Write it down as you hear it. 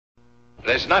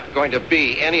There's not going to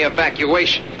be any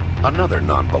evacuation. Another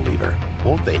non-believer.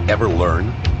 Won't they ever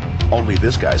learn? Only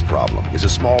this guy's problem is a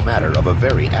small matter of a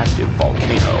very active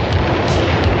volcano.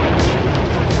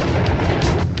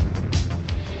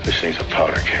 This thing's a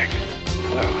powder keg.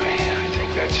 Well, I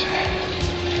think that's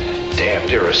a damned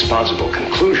irresponsible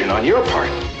conclusion on your part.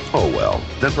 Oh well,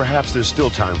 then perhaps there's still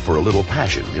time for a little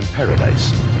passion in paradise.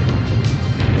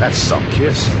 That's some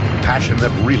kiss. Passion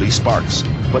that really sparks.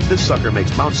 But this sucker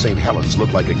makes Mount St. Helens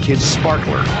look like a kid's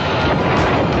sparkler. Well,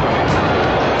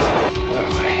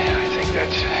 I think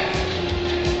that's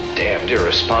a damned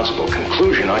irresponsible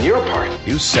conclusion on your part.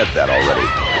 You said that already.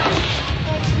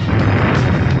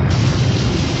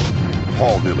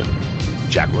 Paul Newman,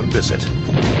 Jacqueline Bisset,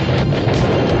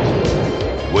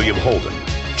 William Holden,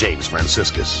 James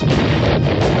Franciscus,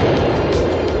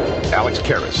 Alex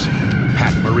Karras,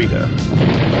 Pat Morita.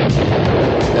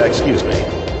 Excuse me,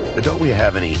 don't we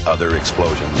have any other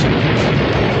explosions?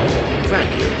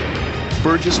 Thank you.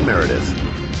 Burgess Meredith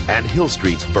and Hill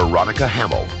Street's Veronica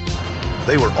Hamel.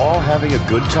 They were all having a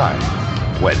good time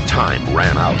when time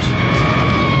ran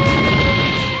out.